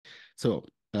So,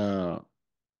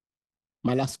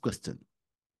 my last question.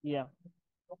 Yeah.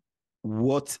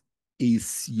 What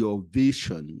is your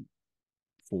vision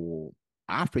for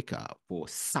Africa, for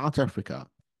South Africa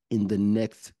in the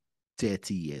next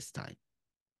 30 years' time?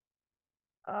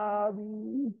 I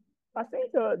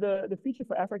think the future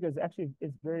for Africa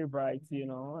is very bright, you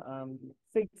know.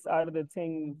 6 out of the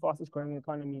 10 fastest growing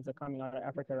economies are coming out of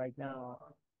Africa right now.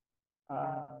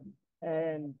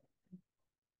 And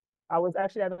I was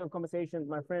actually having a conversation with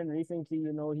my friend recently,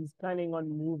 you know, he's planning on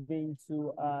moving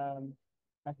to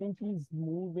I think he's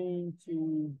moving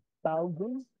to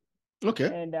Belgium. Okay.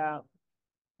 And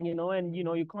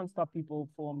you can't stop people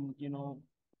from,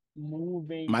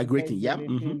 moving to Migrating, places where yeah. they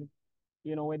Mm-hmm.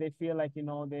 feel, where they feel like,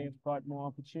 they've got more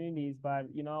opportunities. But,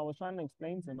 I was trying to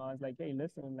explain to him, I was like, hey,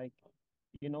 listen, like,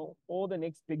 all the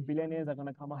next big billionaires are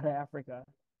gonna come out of Africa.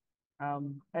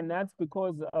 And that's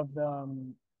because of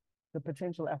the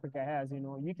potential Africa has, you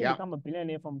can Yeah. become a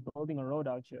billionaire from building a road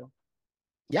out here,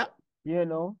 Yeah. you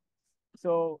know.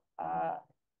 So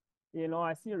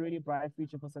I see a really bright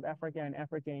future for South Africa and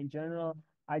Africa in general.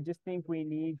 I just think we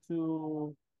need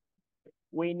to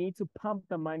pump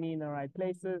the money in the right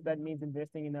places. That means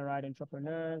investing in the right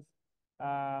entrepreneurs,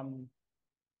 um,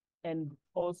 and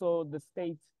also the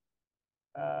state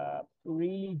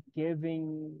really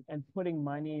giving and putting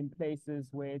money in places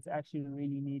where it's actually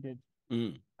really needed.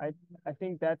 Mm. I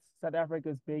think that's South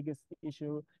Africa's biggest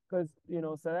issue because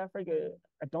South Africa.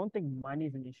 I don't think money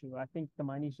is an issue. I think the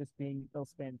money is just being ill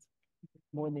spent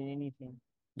more than anything.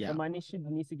 The Yeah. money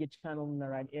needs to get channeled in the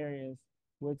right areas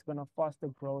where it's going to foster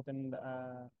growth and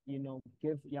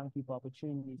give young people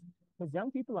opportunities because young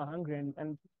people are hungry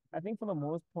and I think for the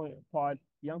most part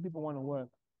young people want to work.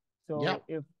 Yeah. So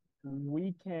if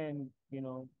we can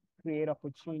create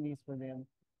opportunities for them,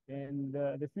 then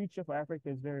the future for Africa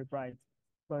is very bright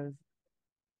because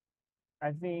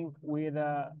I think we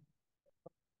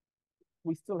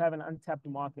still have an untapped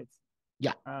market.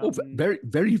 Yeah. Oh, Um, very,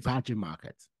 very virgin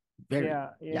market. Very.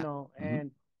 yeah, Yeah. Mm-hmm.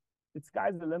 and the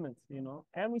sky's the limit,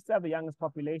 and we still have the youngest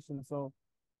population. So,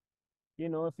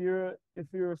 if you're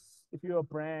a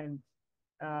brand,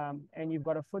 and you've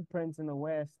got a footprint in the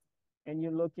West, and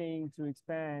you're looking to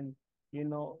expand,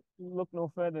 look no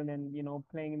further than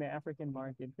playing in the African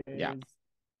market. Yeah.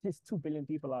 There's 2 billion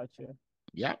people out here,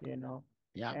 Yeah. you know,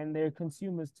 Yeah. and they're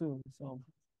consumers too. So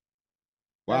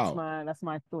that's Wow.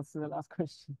 my thoughts to the last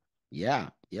question. Yeah.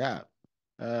 Yeah.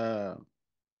 Uh,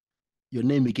 your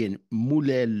name again,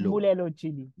 Mbulelo. Mbulelo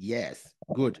Jili. Yes.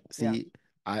 Good. Yeah.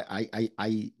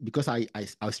 See, because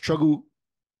I struggle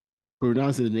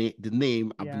pronouncing the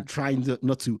name. I've been Yeah. trying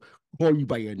not to call you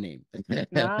by your name.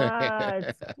 Nah,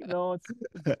 it's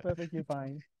perfectly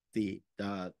fine.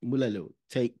 Mbulelo,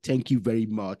 thank you very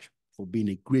much for being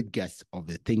a great guest of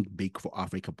the Think Big for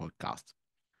Africa podcast.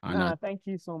 And Nah, thank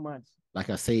you so much. like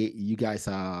I say, you guys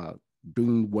are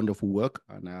doing wonderful work,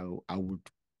 and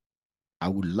I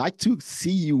would like to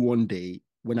see you one day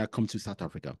when I come to South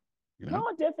Africa. You know,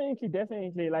 No, definitely,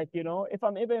 definitely. Like, if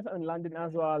I'm ever in London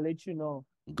as well, I'll let you know.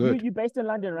 You good. you based in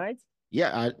London, right?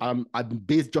 Yeah, I'm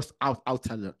based just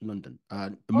outside London,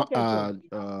 Okay,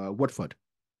 cool. Watford.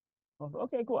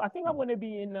 Okay, cool. I think I'm gonna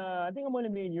be in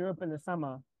Europe in the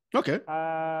summer. Okay.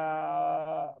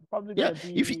 Probably Yeah,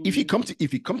 gonna if you be. come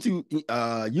to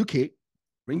UK,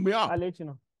 bring me I'll up. let you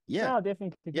know. Yeah, No,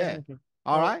 definitely, yeah. definitely.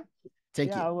 All So right. Thank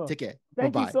yeah, you. I will. Take care. Bye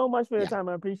Thank you bye. so much for your Yeah, time.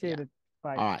 I appreciate yeah. it.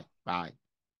 Bye. All right. Bye.